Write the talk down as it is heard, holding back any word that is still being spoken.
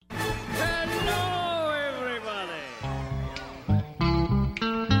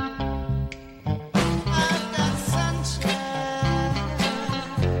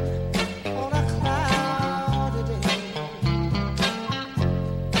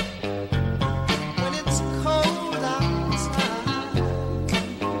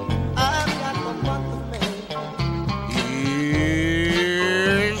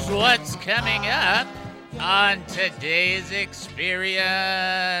on today's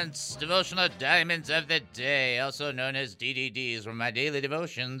experience. Devotional Diamonds of the Day, also known as DDDs, where my daily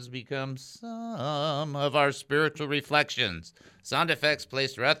devotions become some of our spiritual reflections. Sound effects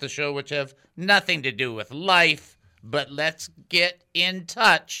placed throughout the show which have nothing to do with life, but let's get in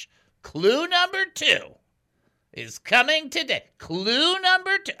touch. Clue number 2 is coming today. Clue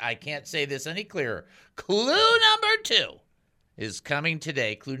number 2. I can't say this any clearer. Clue number 2 is coming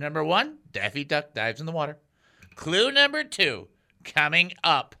today. Clue number 1, Daffy Duck dives in the water. Clue number 2, coming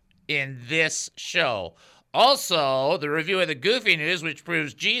up in this show. Also, the review of the Goofy News, which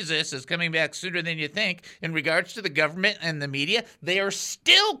proves Jesus is coming back sooner than you think. In regards to the government and the media, they are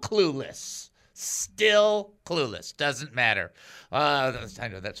still clueless. Still clueless. Doesn't matter. I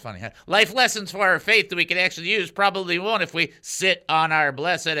know that's funny. Huh? Life lessons for our faith that we can actually use probably won't if we sit on our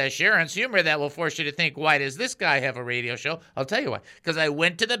blessed assurance. Humor that will force you to think, why does this guy have a radio show? I'll tell you why. Because I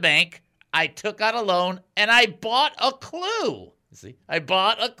went to the bank, I took out a loan, and I bought a clue. You see, I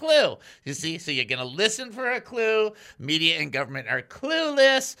bought a clue. You see, so you're going to listen for a clue. Media and government are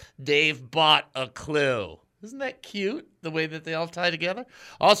clueless. Dave bought a clue. Isn't that cute, the way that they all tie together?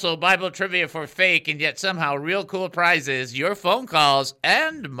 Also, Bible trivia for fake and yet somehow real cool prizes, your phone calls,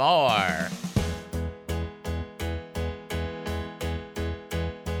 and more.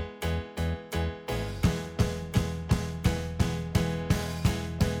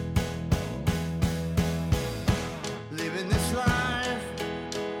 Living this life,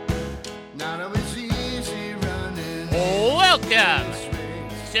 none of it's easy running. Welcome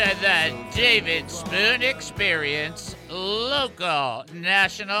to the David Spoon Experience, local,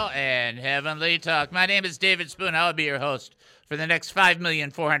 national, and heavenly talk. My name is David Spoon. I'll be your host for the next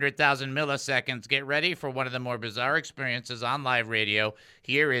 5,400,000 milliseconds. Get ready for one of the more bizarre experiences on live radio.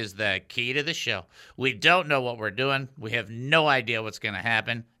 Here is the key to the show. We don't know what we're doing. We have no idea what's going to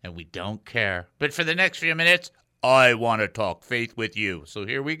happen, and we don't care. But for the next few minutes, I want to talk faith with you. So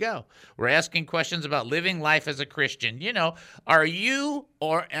here we go. We're asking questions about living life as a Christian. You know, are you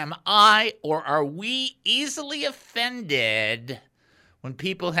or am I or are we easily offended when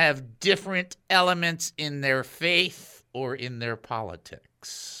people have different elements in their faith or in their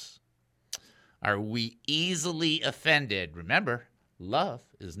politics? Are we easily offended? Remember, love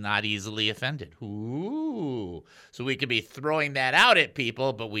is not easily offended. Ooh. So we could be throwing that out at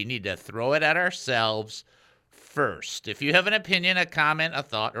people, but we need to throw it at ourselves first. If you have an opinion, a comment, a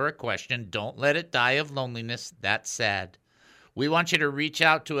thought, or a question, don't let it die of loneliness. That's sad. We want you to reach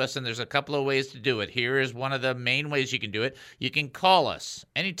out to us, and there's a couple of ways to do it. Here is one of the main ways you can do it. You can call us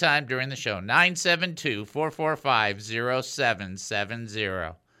anytime during the show,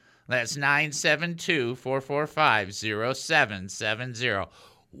 972-445-0770. That's 972-445-0770.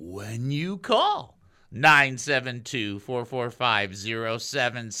 When you call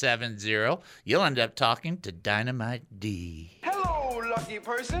 972-445-0770, you'll end up talking to Dynamite D. Hello, lucky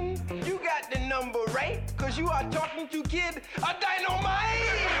person. You got the number right, because you are talking to Kid a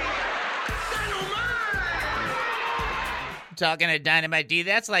Dynamite. Talking to Dynamite D,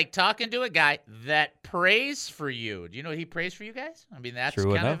 that's like talking to a guy that prays for you. Do you know he prays for you guys? I mean, that's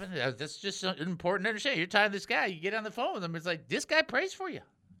True kind enough. of, that's just important to understand. You're talking to this guy, you get on the phone with him, it's like, this guy prays for you.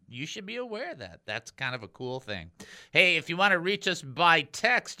 You should be aware of that. That's kind of a cool thing. Hey, if you want to reach us by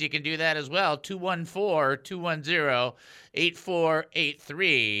text, you can do that as well.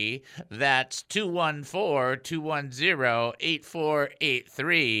 214-210-8483. That's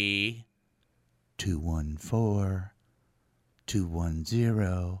 214-210-8483.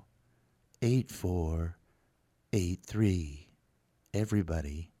 214-210-8483.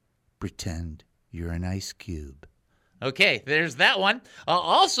 Everybody, pretend you're an ice cube. Okay, there's that one.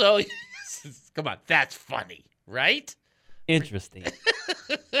 Also, come on, that's funny, right? Interesting.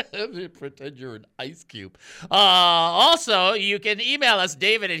 Pretend you're an ice cube. Also, you can email us,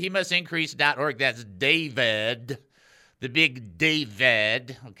 David at hemustincrease.org. That's David, the big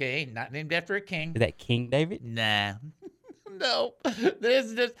David, okay? Not named after a king. Is that King David? Nah. No,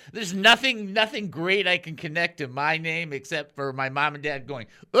 there's nothing great I can connect to my name except for my mom and dad going,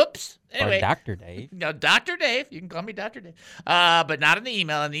 oops. Anyway, Or Dr. Dave. No, Dr. Dave. You can call me Dr. Dave. But not in the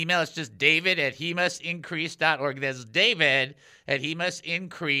email. In the email, it's just David at hemustincrease.org. That's David at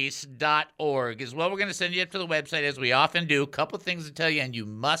hemustincrease.org is what we're going to send you up to the website, as we often do. A couple things to tell you, and you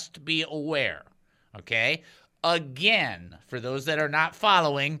must be aware, okay? Again, for those that are not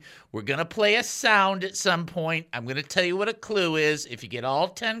following, we're going to play a sound at some point. I'm going to tell you what a clue is. If you get all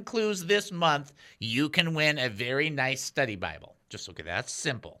 10 clues this month, you can win a very nice study Bible. Just look at that.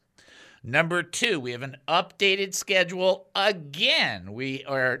 Simple. Number 2, we have an updated schedule again. We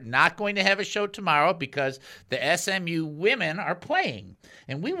are not going to have a show tomorrow because the SMU women are playing,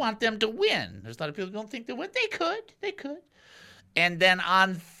 and we want them to win. There's a lot of people who don't think they would. They could. They could. And then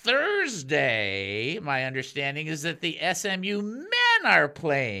on Thursday, my understanding is that the SMU men are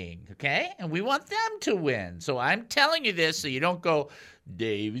playing, okay? And we want them to win. So I'm telling you this so you don't go,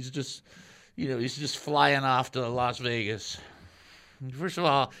 Dave, he's just flying off to Las Vegas. First of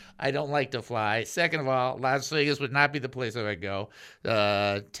all, I don't like to fly. Second of all, Las Vegas would not be the place I would go.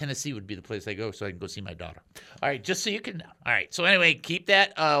 Tennessee would be the place I go so I can go see my daughter. All right, just so you can know. All right, so anyway, keep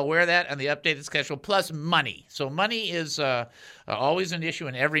that, aware of that on the updated schedule, plus money. So money is always an issue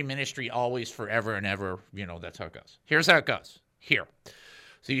in every ministry, always, forever and ever. You know, that's how it goes. Here's how it goes. Here.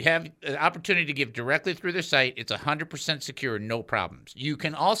 So you have an opportunity to give directly through their site. It's 100% secure, no problems. You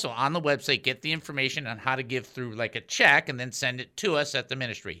can also, on the website, get the information on how to give through like a check and then send it to us at the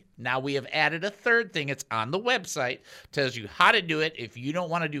ministry. Now we have added a third thing. It's on the website. Tells you how to do it. If you don't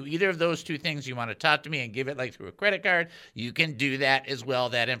want to do either of those two things, you want to talk to me and give it like through a credit card, you can do that as well.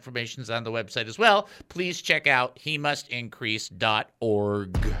 That information is on the website as well. Please check out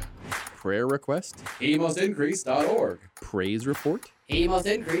HeMustIncrease.org. Prayer request? HeMustIncrease.org. Praise report?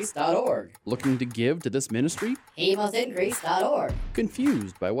 HeMustIncrease.org. Looking to give to this ministry? HeMustIncrease.org.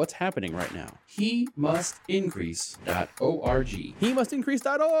 Confused by what's happening right now? HeMustIncrease.org.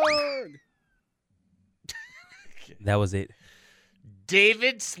 HeMustIncrease.org. That was it.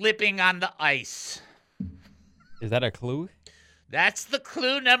 David slipping on the ice. Is that a clue? That's the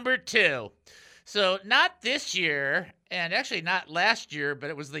clue number 2. So not this year, and actually not last year, but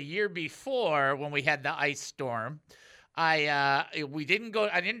it was the year before when we had the ice storm. I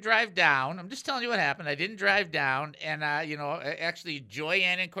didn't drive down. I'm just telling you what happened. I didn't drive down, and actually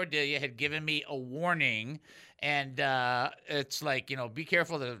Joyanne and Cordelia had given me a warning, and it's like, be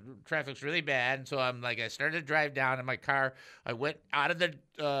careful, the traffic's really bad. And so I started to drive down in my car. I went out of the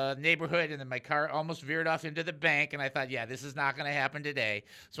neighborhood, and then my car almost veered off into the bank, and I thought, yeah, this is not going to happen today.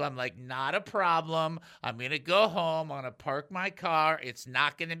 So I'm like, not a problem. I'm going to go home. I'm going to park my car. It's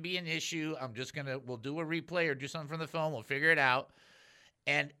not going to be an issue. We'll do a replay or do something from the phone. We'll figure it out.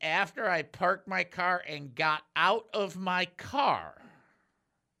 And after I parked my car and got out of my car,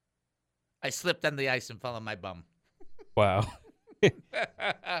 I slipped on the ice and fell on my bum. Wow.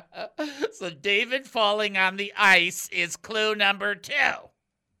 So David falling on the ice is clue number 2. All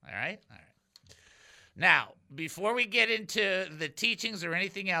right? Now, before we get into the teachings or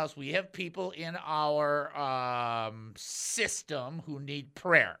anything else, we have people in our system who need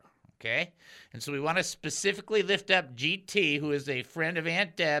prayer. Okay? And so we want to specifically lift up GT, who is a friend of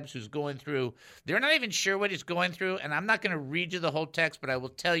Aunt Deb's, who's going through, they're not even sure what he's going through, and I'm not going to read you the whole text, but I will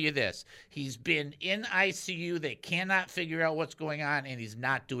tell you this. He's been in ICU. They cannot figure out what's going on, and he's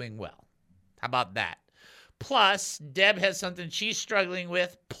not doing well. How about that? Plus, Deb has something she's struggling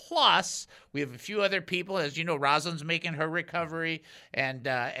with. Plus, we have a few other people. As you know, Rosalind's making her recovery, and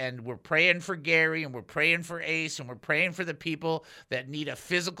we're praying for Gary, and we're praying for Ace, and we're praying for the people that need a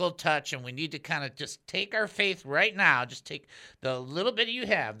physical touch, and we need to kind of just take our faith right now. Just take the little bit you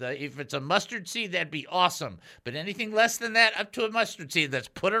have. If it's a mustard seed, that'd be awesome. But anything less than that, up to a mustard seed, let's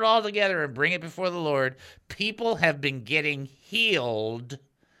put it all together and bring it before the Lord. People have been getting healed,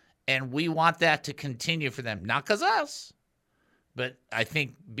 and we want that to continue for them. Not because us, but I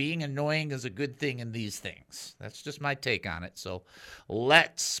think being annoying is a good thing in these things. That's just my take on it. So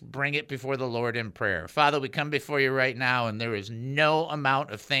let's bring it before the Lord in prayer. Father, we come before you right now, and there is no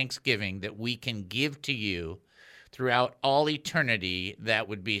amount of thanksgiving that we can give to you throughout all eternity that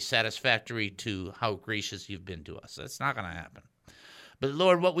would be satisfactory to how gracious you've been to us. That's not going to happen. But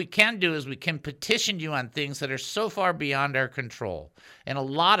Lord, what we can do is we can petition you on things that are so far beyond our control. And a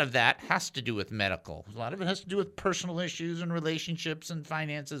lot of that has to do with medical. A lot of it has to do with personal issues and relationships and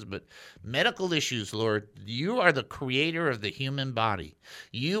finances. But medical issues, Lord, you are the creator of the human body.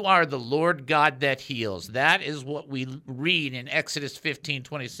 You are the Lord God that heals. That is what we read in Exodus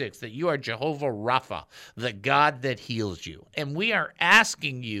 15:26, that you are Jehovah Rapha, the God that heals you. And we are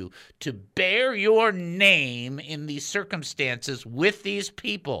asking you to bear your name in these circumstances with these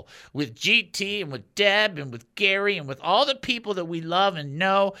people, with GT and with Deb and with Gary and with all the people that we love and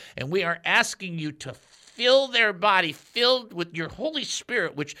know, and we are asking you to fill their body, filled with your Holy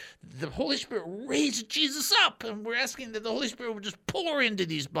Spirit, which the Holy Spirit raised Jesus up, and we're asking that the Holy Spirit would just pour into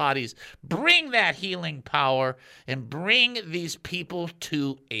these bodies, bring that healing power, and bring these people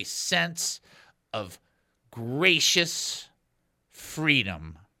to a sense of gracious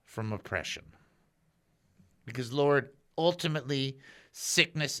freedom from oppression. Because, Lord, ultimately,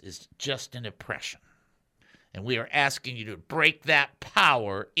 sickness is just an oppression. And we are asking you to break that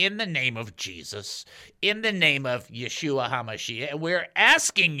power in the name of Jesus, in the name of Yeshua HaMashiach. And we're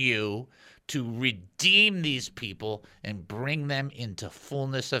asking you to redeem these people and bring them into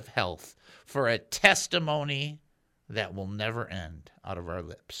fullness of health for a testimony that will never end out of our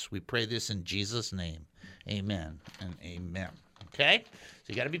lips. We pray this in Jesus' name. Amen and amen. Okay? So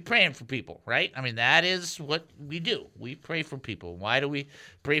you got to be praying for people, right? I mean, that is what we do. We pray for people. Why do we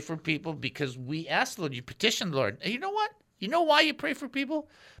pray for people? Because we ask the Lord, you petition the Lord. And you know what? You know why you pray for people?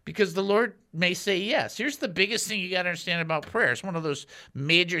 Because the Lord may say yes. Here's the biggest thing you got to understand about prayer. It's one of those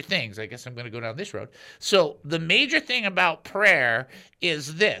major things. I guess I'm going to go down this road. So the major thing about prayer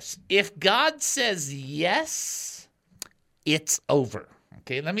is this. If God says yes, it's over.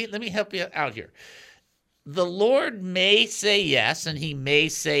 Okay, let me help you out here. The Lord may say yes, and he may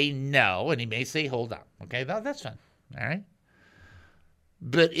say no, and he may say hold on. Okay, that's fine. All right?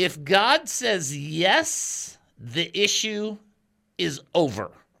 But if God says yes, the issue is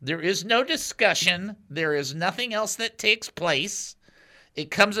over. There is no discussion. There is nothing else that takes place. It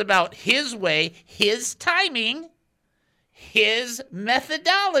comes about his way, his timing, his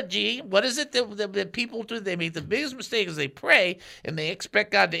methodology. What is it that people do? They make the biggest mistake is they pray and they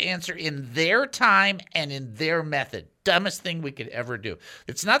expect God to answer in their time and in their method. Dumbest thing we could ever do.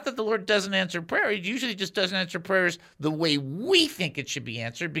 It's not that the Lord doesn't answer prayer. He usually just doesn't answer prayers the way we think it should be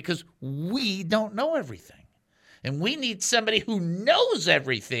answered because we don't know everything. And we need somebody who knows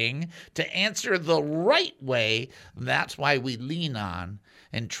everything to answer the right way. That's why we lean on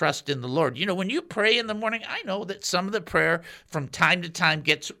and trust in the Lord. You know, when you pray in the morning, I know that some of the prayer from time to time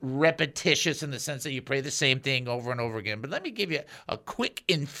gets repetitious in the sense that you pray the same thing over and over again. But let me give you a quick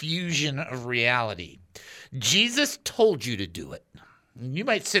infusion of reality. Jesus told you to do it. You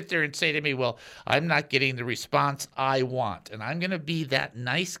might sit there and say to me, well, I'm not getting the response I want. And I'm going to be that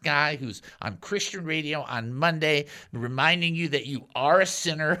nice guy who's on Christian radio on Monday reminding you that you are a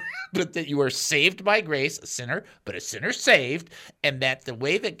sinner, but that you are saved by grace, a sinner, but a sinner saved, and that the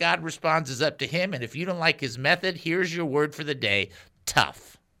way that God responds is up to him. And if you don't like his method, here's your word for the day,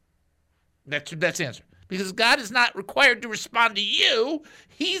 tough. That's the answer. Because God is not required to respond to you.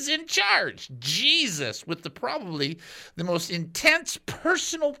 He's in charge. Jesus, with probably the most intense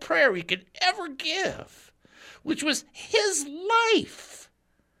personal prayer he could ever give, which was his life.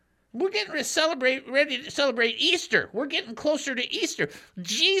 We're getting ready to celebrate Easter. We're getting closer to Easter.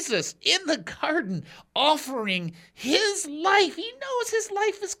 Jesus in the garden offering his life. He knows his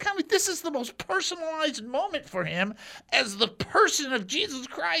life is coming. This is the most personalized moment for him as the person of Jesus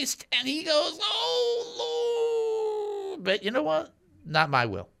Christ. And he goes, oh, Lord. But you know what? Not my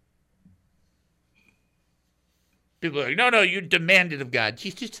will. People are like, no, you demand it of God.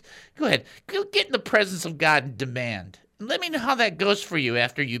 You just go ahead. Go get in the presence of God and demand. Let me know how that goes for you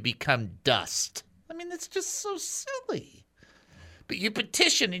after you become dust. I mean, it's just so silly. But you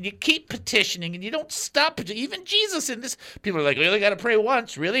petition and you keep petitioning and you don't stop. Even Jesus in this, people are like, really got to pray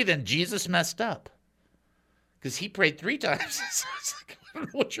once? Really? Then Jesus messed up. Because he prayed 3 times. So it's like, I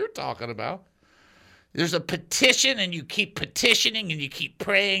don't know what you're talking about. There's a petition and you keep petitioning and you keep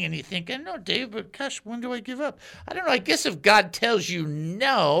praying and you think, I know, Dave, but gosh, when do I give up? I don't know. I guess if God tells you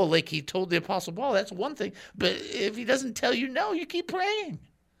no, like he told the Apostle Paul, that's one thing. But if he doesn't tell you no, you keep praying.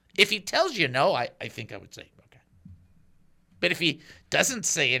 If he tells you no, I think I would say, okay. But if he doesn't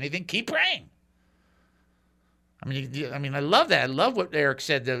say anything, keep praying. I mean, I love that. I love what Eric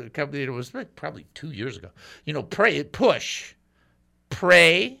said. The company, it was probably 2 years ago. You know, push,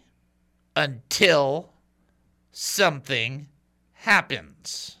 pray until something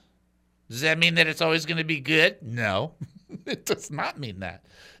happens. Does that mean that it's always going to be good? No, it does not mean that.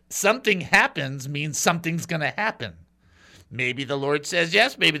 Something happens means something's going to happen. Maybe the Lord says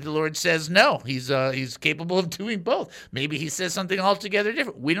yes. Maybe the Lord says no. He's capable of doing both. Maybe he says something altogether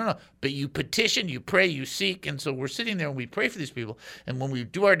different. We don't know. But you petition, you pray, you seek. And so we're sitting there and we pray for these people. And when we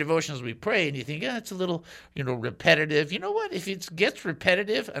do our devotions, we pray. And you think, yeah, it's a little, repetitive. You know what? If it gets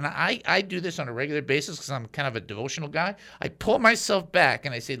repetitive, and I do this on a regular basis because I'm kind of a devotional guy, I pull myself back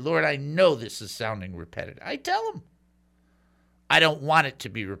and I say, Lord, I know this is sounding repetitive. I tell him. I don't want it to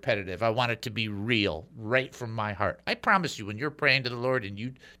be repetitive. I want it to be real, right from my heart. I promise you, when you're praying to the Lord and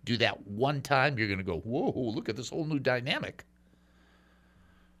you do that one time, you're going to go, whoa, look at this whole new dynamic.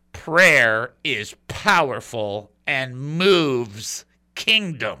 Prayer is powerful and moves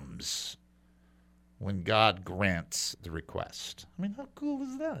kingdoms when God grants the request. I mean, how cool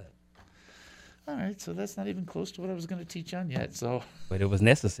is that? All right, so that's not even close to what I was going to teach on yet. But it was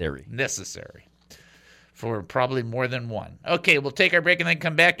necessary. Necessary. for probably more than one. Okay, we'll take our break and then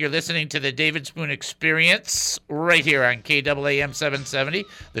come back. You're listening to the David Spoon Experience right here on KAAM 770,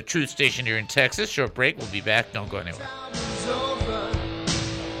 the truth station here in Texas. Short break. We'll be back. Don't go anywhere.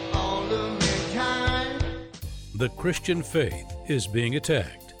 The Christian faith is being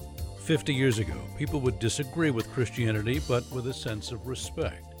attacked. 50 years ago, people would disagree with Christianity, but with a sense of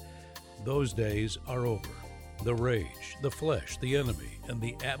respect. Those days are over. The rage, the flesh, the enemy, and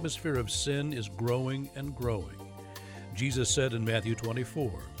the atmosphere of sin is growing and growing. Jesus said in Matthew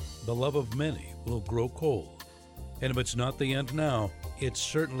 24, "The love of many will grow cold." And if it's not the end now, it's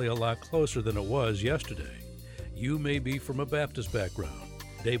certainly a lot closer than it was yesterday. You may be from a Baptist background.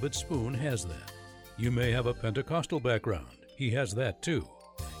 David Spoon has that. You may have a Pentecostal background. He has that too.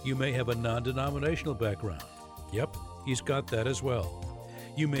 You may have a non-denominational background. Yep, he's got that as well.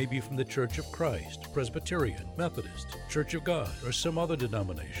 You may be from the Church of Christ, Presbyterian, Methodist, Church of God, or some other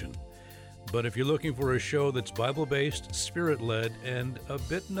denomination. But if you're looking for a show that's Bible-based, Spirit-led, and a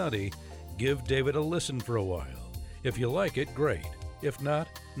bit nutty, give David a listen for a while. If you like it, great. If not,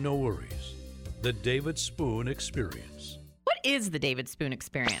 no worries. The David Spoon Experience. What is the David Spoon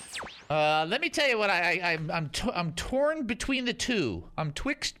Experience? Let me tell you what I'm torn between the two. I'm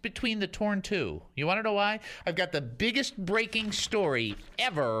twixt between the torn two. You want to know why? I've got the biggest breaking story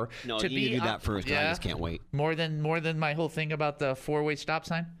ever. No, to you be need to do that first. Yeah? I just can't wait. More than my whole thing about the four-way stop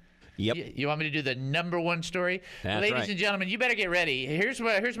sign. Yep. You want me to do the number one story? That's Ladies right. and gentlemen, you better get ready. Here's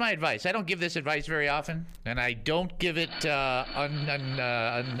my advice. I don't give this advice very often, and I don't give it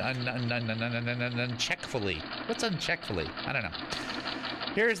uncheckfully. What's uncheckfully? I don't know.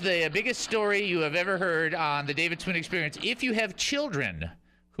 Here's the biggest story you have ever heard on the David Spoon Experience. If you have children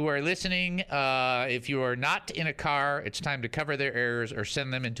who are listening, if you are not in a car, it's time to cover their ears or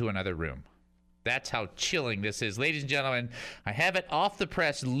send them into another room. That's how chilling this is. Ladies and gentlemen, I have it off the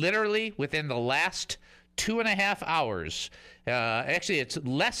press literally within the last 2.5 hours. Actually, it's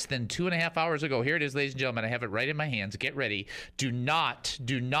less than 2.5 hours ago. Here it is, ladies and gentlemen. I have it right in my hands. Get ready. Do not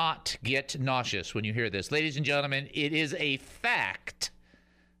get nauseous when you hear this. Ladies and gentlemen, it is a fact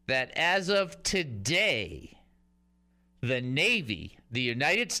that as of today, the Navy, the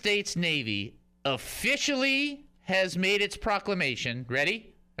United States Navy, officially has made its proclamation. Ready?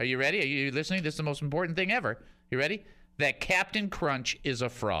 Are you ready? Are you listening? This is the most important thing ever. You ready? That Captain Crunch is a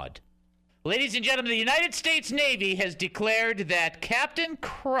fraud. Ladies and gentlemen, the United States Navy has declared that Captain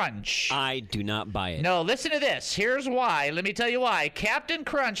Crunch... I do not buy it. No, listen to this. Here's why. Let me tell you why. Captain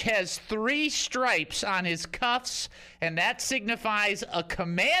Crunch has 3 stripes on his cuffs, and that signifies a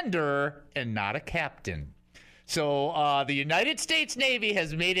commander and not a captain. So the United States Navy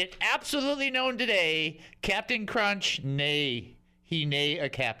has made it absolutely known today, Captain Crunch, nay. He nay a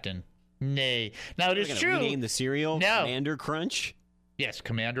captain. Nay. Now, it is true. Rename the cereal? No. Commander Crunch? Yes,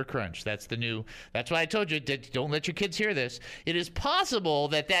 Commander Crunch. That's why I told you, don't let your kids hear this. It is possible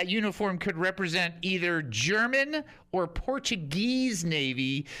that uniform could represent either German or Portuguese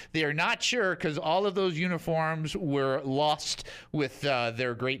Navy. They are not sure because all of those uniforms were lost with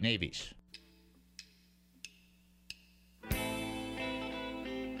their great navies.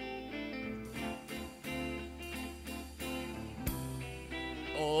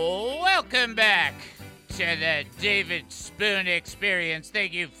 Welcome back to the David Spoon Experience.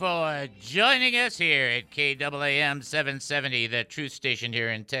 Thank you for joining us here at KAAM 770, the truth station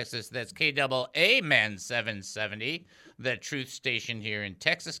here in Texas. That's KAAM 770, the truth station here in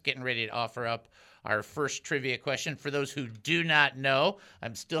Texas. Getting ready to offer up our first trivia question. For those who do not know,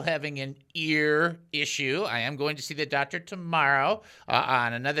 I'm still having an ear issue. I am going to see the doctor tomorrow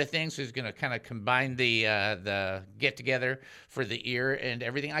on another thing, so he's going to kind of combine the get-together for the ear and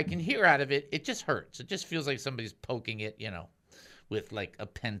everything. I can hear out of it. It just hurts. It just feels like somebody's poking it, with like a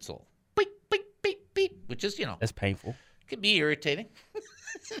pencil. Beep, beep, beep, beep, which is, That's painful. Can be irritating.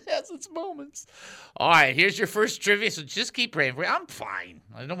 It has its moments. All right, here's your first trivia, so just keep praying for me. I'm fine.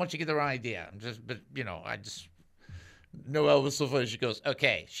 I don't want you to get the wrong idea. Noelle was so funny. She goes,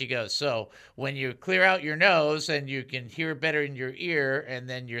 so when you clear out your nose and you can hear better in your ear and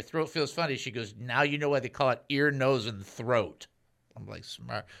then your throat feels funny, she goes, now you know why they call it ear, nose, and throat. I'm like,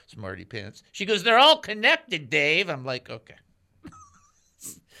 smarty pants. She goes, they're all connected, Dave. I'm like, okay.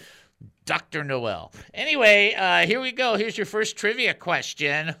 Dr. Noel. Anyway, here we go. Here's your first trivia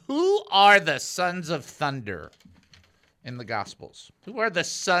question. Who are the sons of thunder in the Gospels? Who are the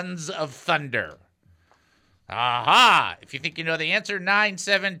sons of thunder? Aha! If you think you know the answer,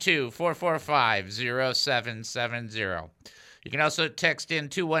 972-445-0770. You can also text in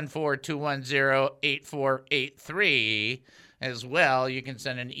 214-210-8483. As well, you can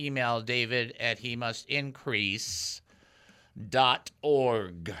send an email, David, at hemustincrease.com.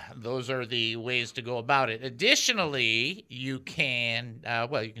 Those are the ways to go about it. Additionally, you can,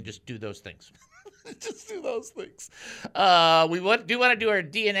 you can just do those things. Just do those things. We do want to do our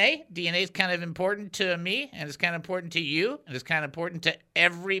DNA. DNA is kind of important to me, and it's kind of important to you, and it's kind of important to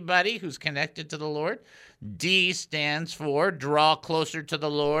everybody who's connected to the Lord. D stands for draw closer to the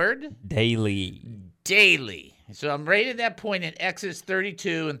Lord. Daily. So I'm right at that point in Exodus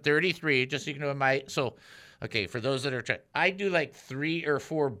 32 and 33, just so you know okay, for those that are trying, I do like 3 or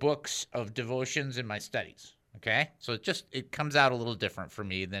 4 books of devotions in my studies. Okay, so it comes out a little different for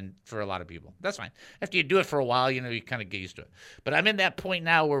me than for a lot of people. That's fine. After you do it for a while, you kind of get used to it. But I'm in that point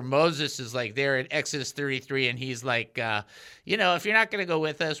now where Moses is like there in Exodus 33, and he's like, if you're not going to go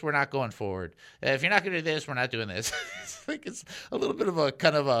with us, we're not going forward. If you're not going to do this, we're not doing this. It's a little bit of a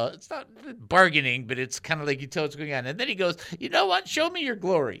kind of it's not bargaining, but it's kind of like you tell what's going on. And then he goes, you know what? Show me your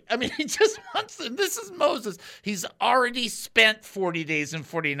glory. I mean, he just wants to. This is Moses. He's already spent 40 days and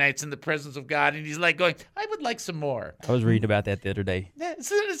 40 nights in the presence of God, and he's like going, I would like some more. I was reading about that the other day. Yeah,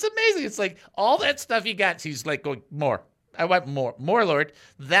 it's amazing. It's like all that stuff you got. He's like going, more. I want more. More, Lord.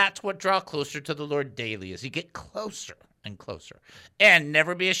 That's what draw closer to the Lord daily is. You get closer and closer. And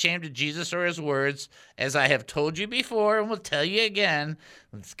never be ashamed of Jesus or his words. As I have told you before and will tell you again,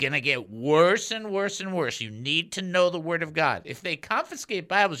 it's going to get worse and worse and worse. You need to know the word of God. If they confiscate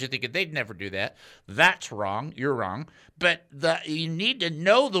Bibles, you're thinking they'd never do that. That's wrong. You're wrong. But you need to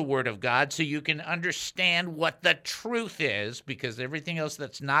know the word of God so you can understand what the truth is, because everything else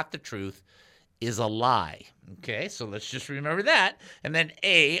that's not the truth is a lie. Okay, so let's just remember that. And then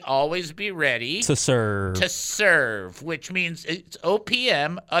A, always be ready to serve. To serve, which means it's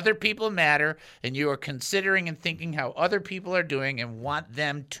OPM, other people matter, and you are considering and thinking how other people are doing and want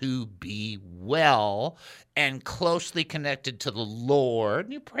them to be well and closely connected to the Lord.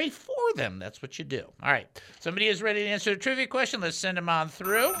 And you pray for them. That's what you do. All right, somebody is ready to answer the trivia question. Let's send them on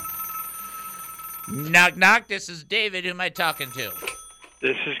through. Knock, knock. This is David. Who am I talking to?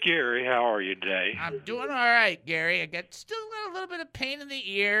 This is Gary. How are you today? I'm doing all right, Gary. I still got a little bit of pain in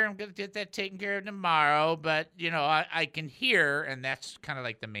the ear. I'm going to get that taken care of tomorrow. But, I can hear, and that's kind of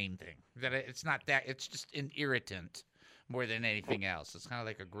like the main thing. That it's not that. It's just an irritant more than anything else. It's kind of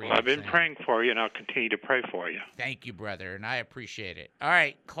like a green. Well, I've been praying for you, and I'll continue to pray for you. Thank you, brother, and I appreciate it. All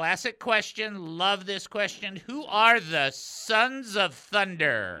right, classic question. Love this question. Who are the Sons of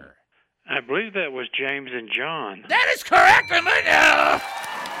Thunder? I believe that was James and John. That is correct.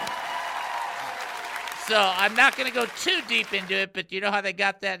 So I'm not going to go too deep into it, but do you know how they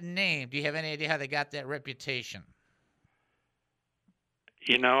got that name? Do you have any idea how they got that reputation?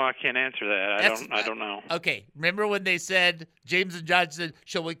 I can't answer that. I don't know. Okay, remember when they said, James and John said,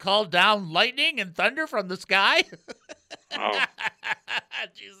 shall we call down lightning and thunder from the sky? Oh.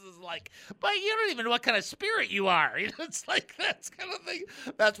 Jesus is like, but you don't even know what kind of spirit you are. It's like that's kind of thing.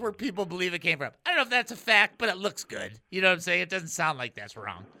 That's where people believe it came from. I don't know if that's a fact, but it looks good. You know what I'm saying? It doesn't sound like that's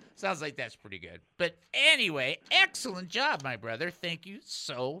wrong. Sounds like that's pretty good. But anyway, excellent job, my brother. Thank you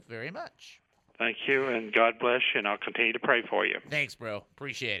so very much. Thank you, and God bless you, and I'll continue to pray for you. Thanks, bro.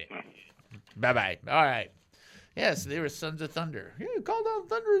 Appreciate it. Bye-bye. All right. Yes, they were Sons of Thunder. Yeah, call down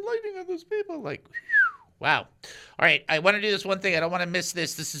thunder and lightning on those people. Like, wow. All right, I want to do this one thing. I don't want to miss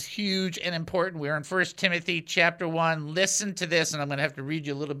this. This is huge and important. We're in 1 Timothy chapter 1. Listen to this, and I'm going to have to read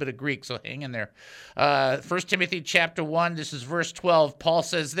you a little bit of Greek, so hang in there. 1 Timothy chapter 1, this is verse 12. Paul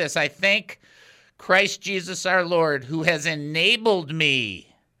says this, I thank Christ Jesus our Lord, who has enabled me,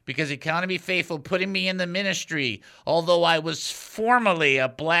 because he counted me faithful, putting me in the ministry, although I was formerly a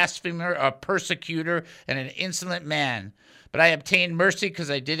blasphemer, a persecutor, and an insolent man. But I obtained mercy because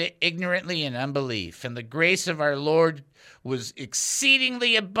I did it ignorantly in unbelief. And the grace of our Lord was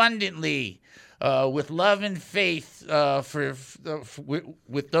exceedingly abundantly with love and faith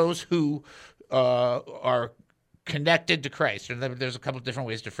with those who are connected to Christ. There's a couple different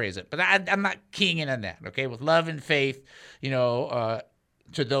ways to phrase it, but I'm not keying in on that, okay? With love and faith,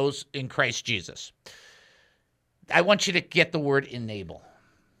 to those in Christ Jesus. I want you to get the word enable.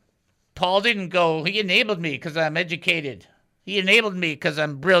 Paul didn't go, he enabled me because I'm educated. He enabled me because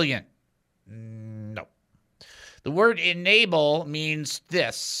I'm brilliant. No. The word enable means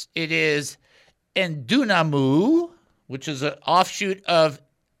this. It is endunamou, which is an offshoot of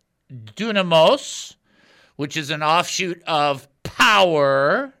dunamos, which is an offshoot of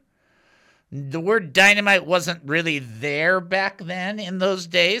power. The word dynamite wasn't really there back then in those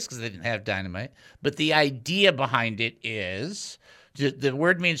days because they didn't have dynamite. But the idea behind it is, the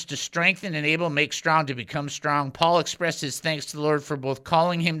word means to strengthen, enable, make strong, to become strong. Paul expressed his thanks to the Lord for both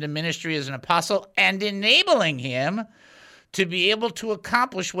calling him to ministry as an apostle and enabling him to be able to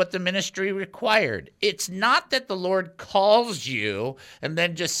accomplish what the ministry required. It's not that the Lord calls you and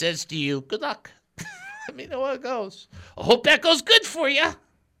then just says to you, good luck. Let me know how it goes. I hope that goes good for you.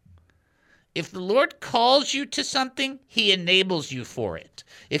 If the Lord calls you to something, he enables you for it.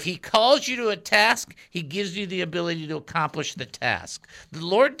 If he calls you to a task, he gives you the ability to accomplish the task. The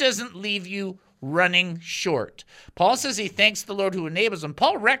Lord doesn't leave you running short. Paul says he thanks the Lord who enables him.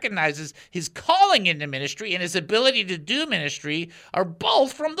 Paul recognizes his calling into ministry and his ability to do ministry are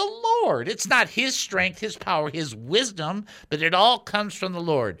both from the Lord. It's not his strength, his power, his wisdom, but it all comes from the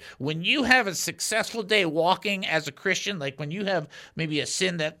Lord. When you have a successful day walking as a Christian, like when you have maybe a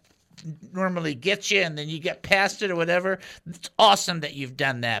sin that normally gets you and then you get past it or whatever, it's awesome that you've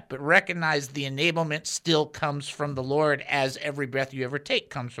done that, but recognize the enablement still comes from the Lord, as every breath you ever take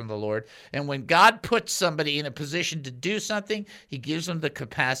comes from the Lord. And when God puts somebody in a position to do something, he gives them the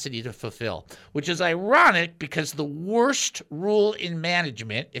capacity to fulfill, which is ironic because the worst rule in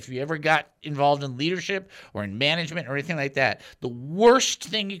management, if you ever got involved in leadership or in management or anything like that, the worst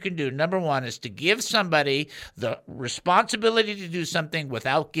thing you can do, number one, is to give somebody the responsibility to do something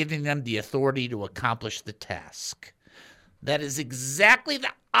without giving them the authority to accomplish the task. That is exactly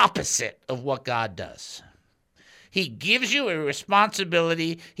the opposite of what God does. He gives you a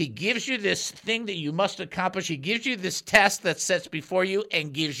responsibility. He gives you this thing that you must accomplish. He gives you this task that sets before you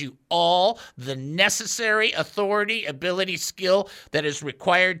and gives you all the necessary authority, ability, skill that is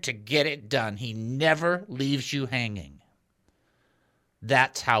required to get it done. He never leaves you hanging.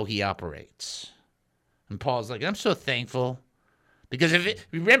 That's how he operates. And Paul's like, I'm so thankful. Because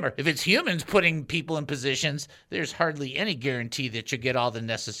remember, if it's humans putting people in positions, there's hardly any guarantee that you get all the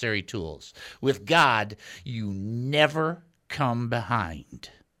necessary tools. With God, you never come behind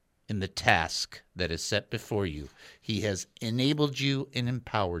in the task that is set before you. He has enabled you and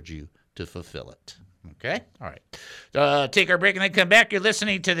empowered you to fulfill it. Okay? All right. Take our break and then come back. You're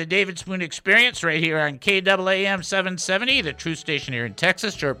listening to the David Spoon Experience right here on KAAM 770, the true station here in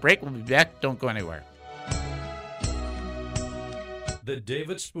Texas. Short break. We'll be back. Don't go anywhere. The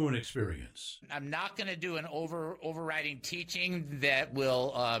David Spoon Experience. I'm not going to do an overriding teaching that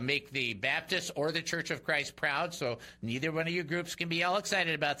will make the Baptists or the Church of Christ proud, so neither one of you groups can be all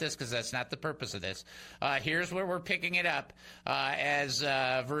excited about this because that's not the purpose of this. Here's where we're picking it up. As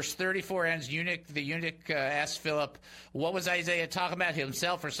verse 34 ends, the eunuch asked Philip, what was Isaiah talking about,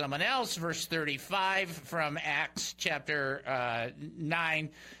 himself or someone else? Verse 35 from Acts chapter 9,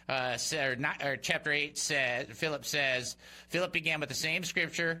 or chapter 8 says, Philip began with the same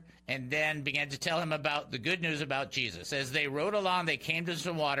scripture and then began to tell him about the good news about Jesus. As they rode along, they came to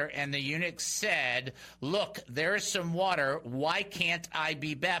some water, and the eunuch said, look, there is some water. Why can't I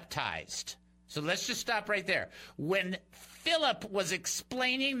be baptized? So let's just stop right there. When Philip was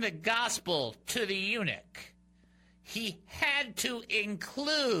explaining the gospel to the eunuch, he had to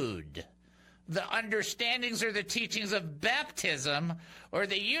include the understandings or the teachings of baptism, or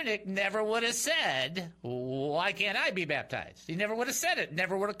the eunuch never would have said, why can't I be baptized? He never would have said it,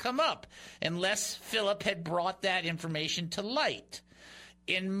 never would have come up, unless Philip had brought that information to light.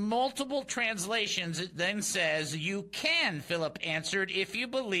 In multiple translations, it then says, you can, Philip answered, if you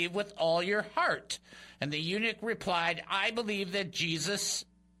believe with all your heart. And the eunuch replied, I believe that Jesus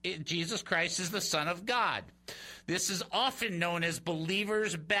Christ is the Son of God. This is often known as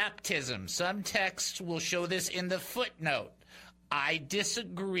believer's baptism. Some texts will show this in the footnote. I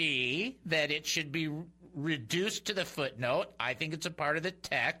disagree that it should be reduced to the footnote. I think it's a part of the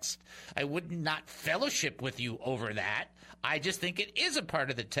text. I would not fellowship with you over that. I just think it is a part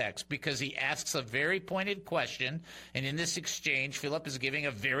of the text because he asks a very pointed question, and in this exchange, Philip is giving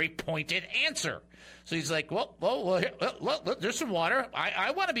a very pointed answer. So he's like, well, there's some water.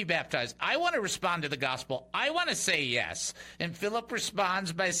 I want to be baptized. I want to respond to the gospel. I want to say yes. And Philip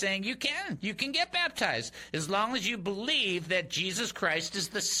responds by saying, you can get baptized. As long as you believe that Jesus Christ is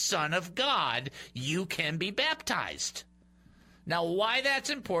the Son of God, you can be baptized. Now, why that's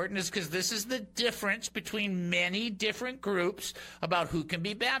important is because this is the difference between many different groups about who can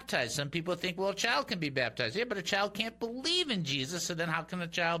be baptized. Some people think, well, a child can be baptized. Yeah, but a child can't believe in Jesus, so then how can a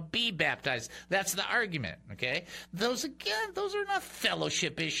child be baptized? That's the argument, okay? Those are not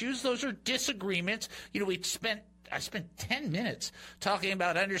fellowship issues. Those are disagreements. I spent 10 minutes talking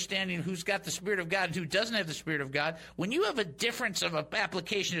about understanding who's got the Spirit of God and who doesn't have the Spirit of God. When you have a difference of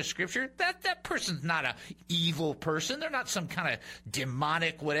application of Scripture, that person's not an evil person. They're not some kind of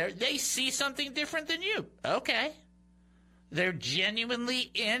demonic whatever. They see something different than you. Okay. They're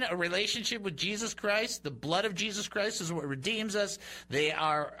genuinely in a relationship with Jesus Christ. The blood of Jesus Christ is what redeems us. They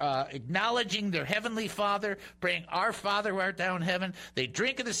are acknowledging their heavenly Father, praying, our Father who art thou in heaven. They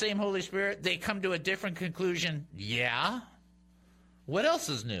drink of the same Holy Spirit. They come to a different conclusion. Yeah, What else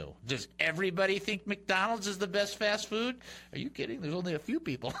is new? Does everybody think McDonald's is the best fast food? Are you kidding? There's only a few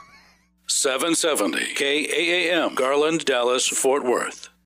people. 770 KAAM, Garland, Dallas, Fort Worth.